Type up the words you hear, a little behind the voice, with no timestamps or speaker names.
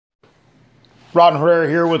Ron Herrera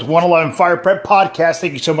here with 111 Fire Prep Podcast.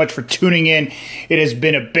 Thank you so much for tuning in. It has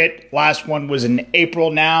been a bit. Last one was in April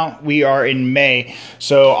now. We are in May.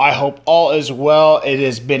 So I hope all is well. It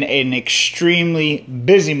has been an extremely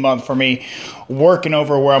busy month for me working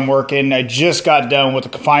over where I'm working. I just got done with a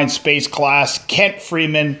confined space class. Kent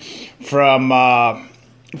Freeman from all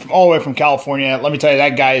the way from California. Let me tell you,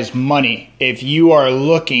 that guy is money. If you are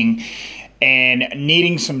looking and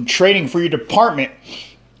needing some training for your department,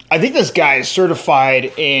 I think this guy is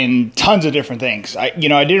certified in tons of different things. I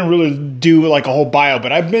didn't really do like a whole bio,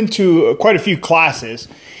 but I've been to quite a few classes.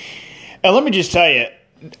 And let me just tell you,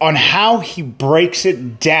 on how he breaks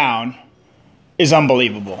it down is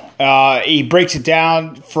unbelievable. He breaks it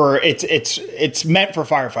down for it's meant for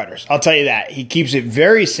firefighters. I'll tell you that. He keeps it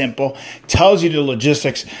very simple, tells you the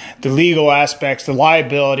logistics, the legal aspects, the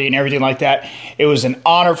liability, and everything like that. It was an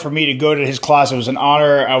honor for me to go to his class. It was an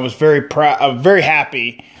honor. I was very proud, very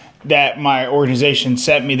happy that my organization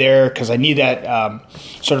sent me there because I need that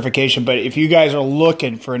certification. But if you guys are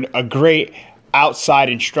looking for a great outside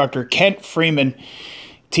instructor, Kent Freeman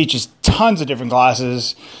teaches tons of different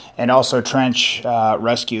classes and also trench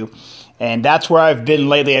rescue. And that's where I've been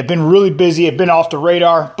lately. I've been really busy. I've been off the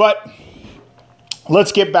radar, but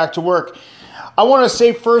let's get back to work. I want to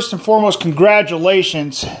say first and foremost,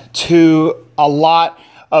 congratulations to a lot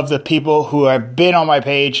of the people who have been on my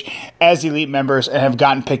page as elite members and have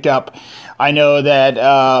gotten picked up. I know that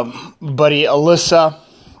buddy Alyssa,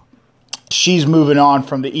 she's moving on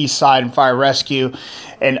from the East Side and Fire Rescue,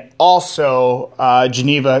 and also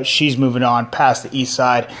Geneva, she's moving on past the East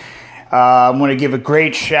Side. I'm going to give a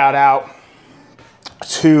great shout out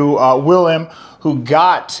to Willem, who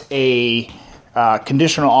got a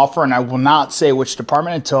conditional offer, and I will not say which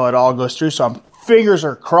department until it all goes through. So fingers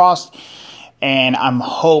are crossed, and I'm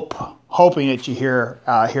hoping that you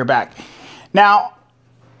hear back. Now,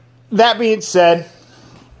 that being said,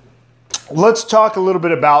 let's talk a little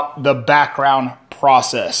bit about the background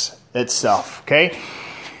process itself, okay?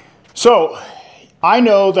 So, I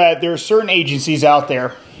know that there are certain agencies out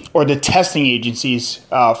there, or the testing agencies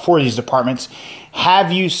for these departments,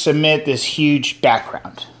 have you submit this huge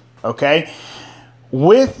background, okay?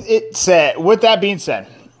 With that being said,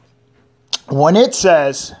 when it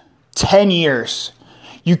says 10 years,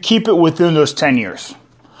 you keep it within those 10 years.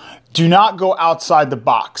 Do not go outside the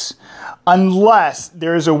box unless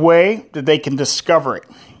there is a way that they can discover it.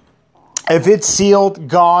 If it's sealed,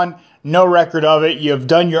 gone, no record of it, you have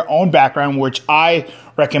done your own background, which I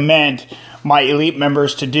recommend my elite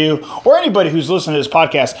members to do, or anybody who's listening to this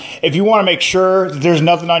podcast. If you want to make sure that there's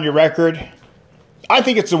nothing on your record, I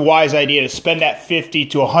think it's a wise idea to spend that $50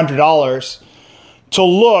 to $100 to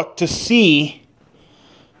look to see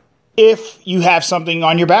if you have something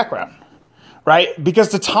on your background, right? Because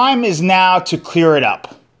the time is now to clear it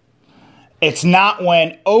up. It's not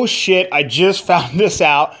when, oh shit, I just found this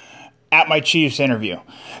out at my chief's interview.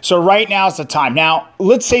 So right now is the time. Now,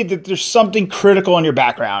 let's say that there's something critical in your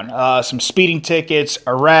background, some speeding tickets,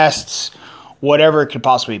 arrests, whatever it could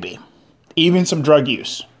possibly be, even some drug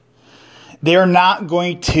use. They're not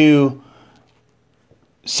going to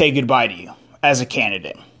say goodbye to you as a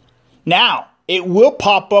candidate. Now, it will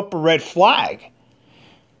pop up a red flag.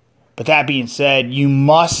 But that being said, you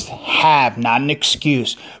must have not an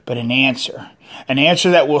excuse, but an answer. An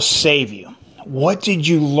answer that will save you. What did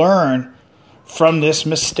you learn from this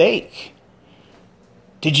mistake?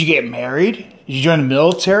 Did you get married? Did you join the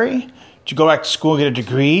military? Did you go back to school and get a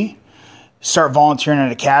degree? Start volunteering at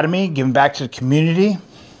an academy? Giving back to the community?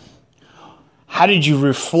 How did you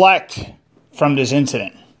reflect from this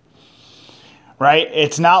incident? Right?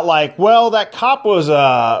 It's not like, well, that cop was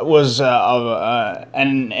an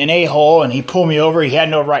a-hole and he pulled me over. He had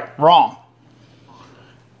no wrong.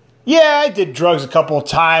 Yeah, I did drugs a couple of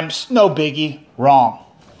times. No biggie. Wrong.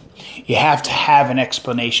 You have to have an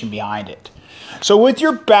explanation behind it. So with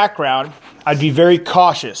your background, I'd be very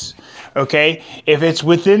cautious. Okay? If it's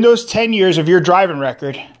within those 10 years of your driving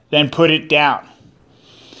record, then put it down.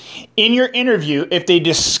 In your interview, if they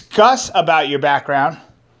discuss about your background,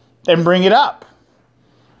 then bring it up.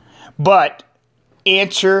 But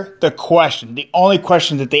answer the question, the only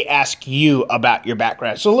question that they ask you about your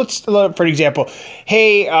background. So let's, for example,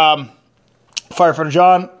 hey, Firefighter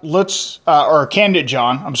John, or Candidate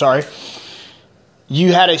John, I'm sorry,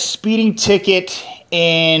 you had a speeding ticket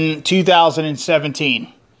in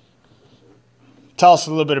 2017. Tell us a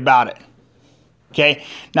little bit about it. Okay,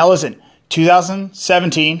 now listen,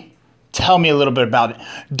 2017. Tell me a little bit about it.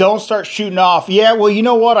 Don't start shooting off. Yeah, well, you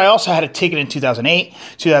know what? I also had a ticket in 2008,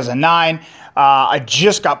 2009. I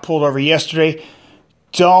just got pulled over yesterday.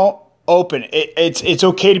 Don't open. It's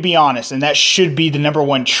okay to be honest, and that should be the number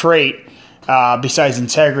one trait besides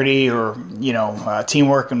integrity or,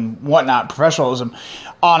 teamwork and whatnot, professionalism,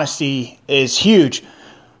 honesty is huge.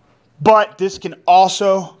 But this can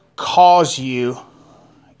also cause you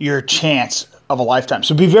your chance of a lifetime.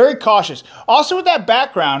 So be very cautious. Also with that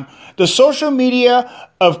background, the social media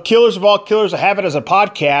of Killers of All Killers, I have it as a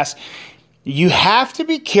podcast. You have to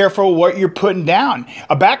be careful what you're putting down.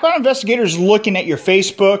 A background investigator is looking at your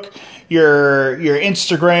Facebook, your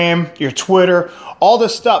Instagram, your Twitter, all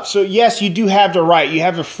this stuff. So yes, you do have the right. You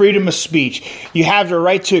have the freedom of speech. You have the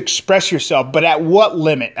right to express yourself. But at what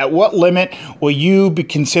limit? At what limit will you be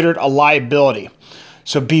considered a liability?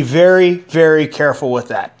 So be very, very careful with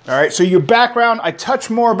that. All right. So your background, I touch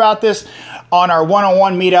more about this on our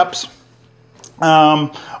one-on-one meetups.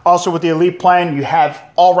 Also with the Elite Plan, you have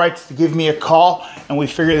all rights to give me a call and we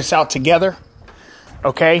figure this out together.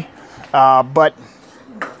 Okay. But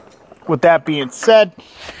with that being said,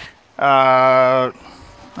 I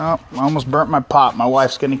almost burnt my pot. My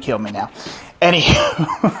wife's going to kill me now. Anyhow,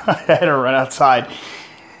 I had to run outside.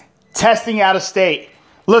 Testing out of state.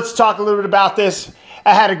 Let's talk a little bit about this.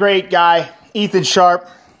 I had a great guy, Ethan Sharp.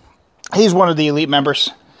 He's one of the elite members.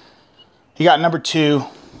 He got number 2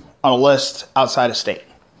 on a list outside of state.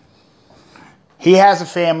 He has a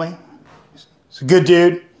family. He's a good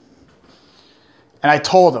dude. And I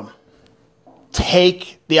told him,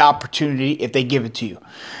 take the opportunity if they give it to you.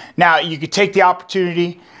 Now, you could take the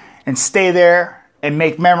opportunity and stay there and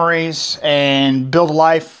make memories and build a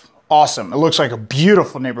life. Awesome. It looks like a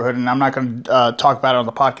beautiful neighborhood, and I'm not going to talk about it on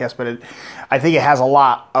the podcast, but I think it has a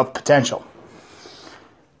lot of potential.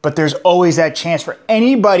 But there's always that chance for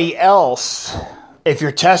anybody else, if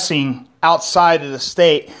you're testing outside of the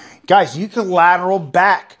state, guys, you can lateral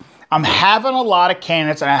back. I'm having a lot of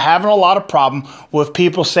candidates, and I'm having a lot of problem with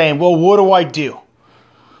people saying, well, what do I do?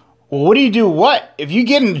 Well, what do you do? What? If you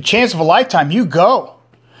get a chance of a lifetime, you go.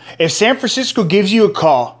 If San Francisco gives you a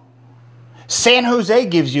call, San Jose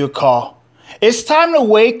gives you a call, it's time to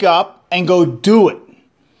wake up and go do it.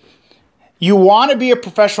 You want to be a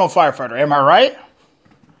professional firefighter, am I right?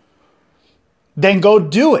 Then go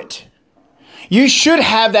do it. You should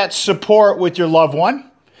have that support with your loved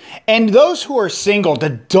one. And those who are single,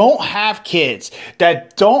 that don't have kids,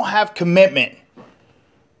 that don't have commitment,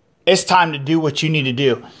 it's time to do what you need to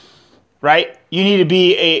do. Right? You need to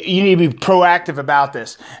be proactive about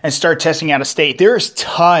this and start testing out of state. There's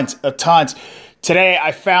tons. Today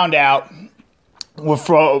I found out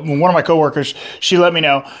from one of my coworkers, she let me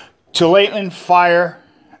know Tulalip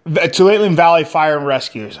Valley Fire and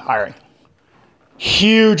Rescue is hiring.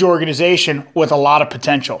 Huge organization with a lot of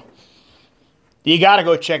potential. You got to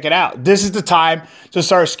go check it out. This is the time to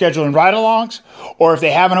start scheduling ride-alongs, or if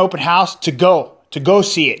they have an open house, to go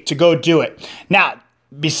see it, to go do it. Now,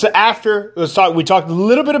 we talked a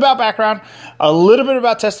little bit about background, a little bit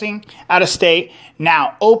about testing out of state.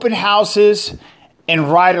 Now, open houses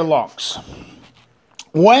and ride-alongs.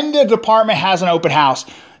 When the department has an open house,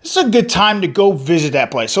 this is a good time to go visit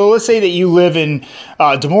that place. So let's say that you live in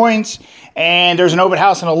Des Moines and there's an open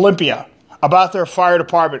house in Olympia about their fire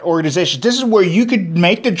department organization. This is where you could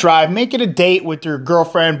make the drive, make it a date with your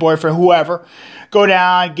girlfriend, boyfriend, whoever. Go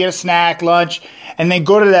down, get a snack, lunch, and then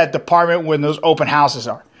go to that department when those open houses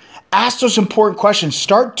are. Ask those important questions.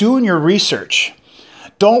 Start doing your research.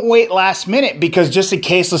 Don't wait last minute, because just in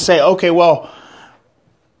case, let's say, okay, well,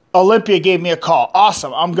 Olympia gave me a call.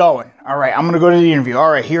 Awesome, I'm going. All right, I'm going to go to the interview.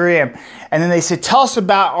 All right, here I am. And then they said, tell us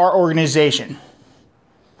about our organization.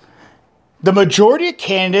 The majority of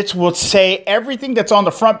candidates will say everything that's on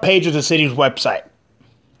the front page of the city's website.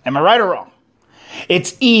 Am I right or wrong?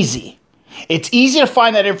 It's easy. It's easy to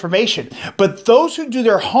find that information. But those who do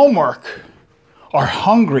their homework are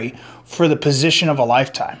hungry for the position of a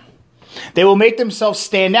lifetime. They will make themselves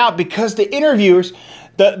stand out because the interviewers,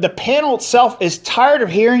 the panel itself is tired of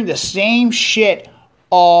hearing the same shit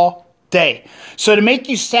all day. So to make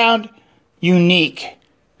you sound unique,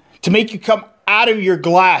 to make you come out of your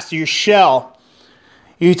glass, your shell,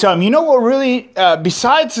 you tell them, you know what really,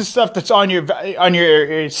 besides the stuff that's on your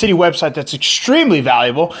city website that's extremely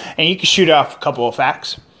valuable, and you can shoot off a couple of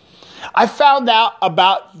facts, I found out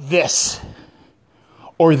about this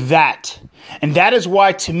or that. And that is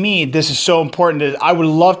why, to me, this is so important. That I would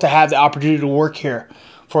love to have the opportunity to work here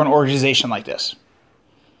for an organization like this.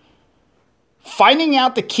 Finding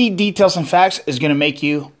out the key details and facts is going to make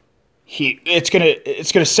you, it's going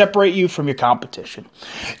to separate you from your competition.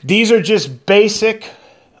 These are just basic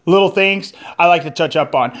little things I like to touch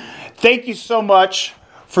up on. Thank you so much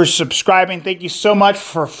for subscribing. Thank you so much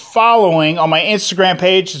for following on my Instagram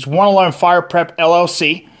page. It's 111 Fire Prep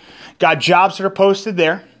LLC. Got jobs that are posted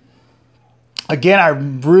there. Again, I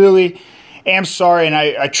really am sorry, and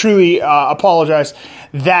I truly apologize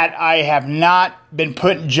that I have not been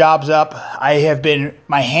putting jobs up.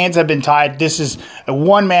 My hands have been tied. This is a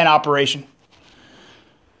one-man operation.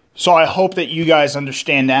 So I hope that you guys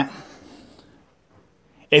understand that.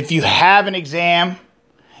 If you have an exam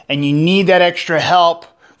and you need that extra help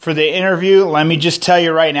for the interview, let me just tell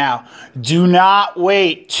you right now, do not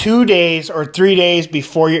wait 2 days or 3 days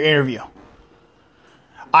before your interview.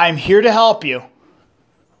 I'm here to help you,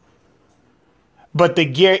 but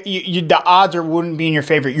the odds wouldn't be in your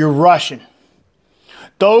favor. You're rushing.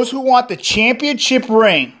 Those who want the championship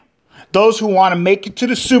ring, those who want to make it to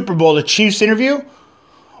the Super Bowl, the Chiefs interview,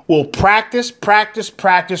 will practice,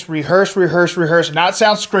 rehearse, not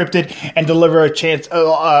sound scripted, and deliver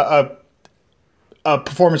a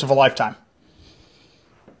performance of a lifetime.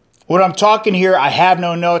 When I'm talking here, I have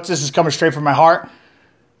no notes. This is coming straight from my heart,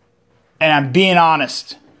 and I'm being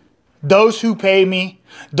honest. Those who pay me,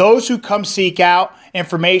 those who come seek out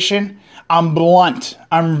information, I'm blunt.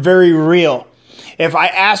 I'm very real. If I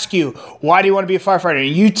ask you, why do you want to be a firefighter?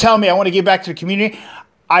 And you tell me I want to give back to the community,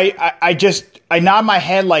 I nod my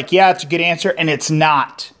head like, yeah, it's a good answer, and it's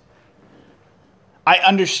not. I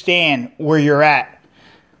understand where you're at,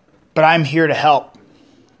 but I'm here to help.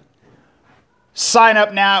 Sign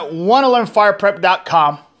up now at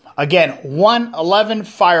 111fireprep.com. Again,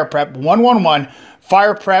 111fireprep,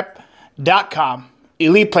 111fireprep.com.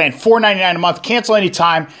 Elite plan, $4.99 a month. Cancel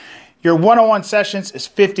anytime. Your one-on-one sessions is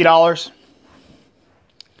 $50.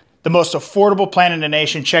 The most affordable plan in the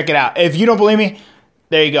nation. Check it out. If you don't believe me,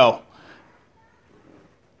 there you go.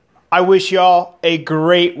 I wish y'all a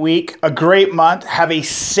great week, a great month. Have a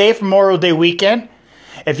safe Memorial Day weekend.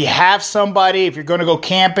 If you have somebody, if you're going to go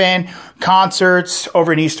camping, concerts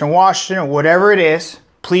over in Eastern Washington, or whatever it is,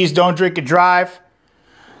 please don't drink and drive.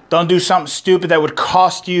 Don't do something stupid that would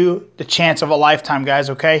cost you the chance of a lifetime, guys,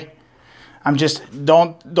 okay?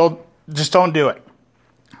 Don't do it.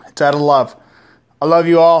 It's out of love. I love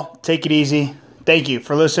you all. Take it easy. Thank you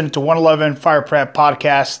for listening to 111 Fire Prep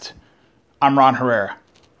Podcast. I'm Ron Herrera.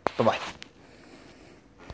 Bye-bye.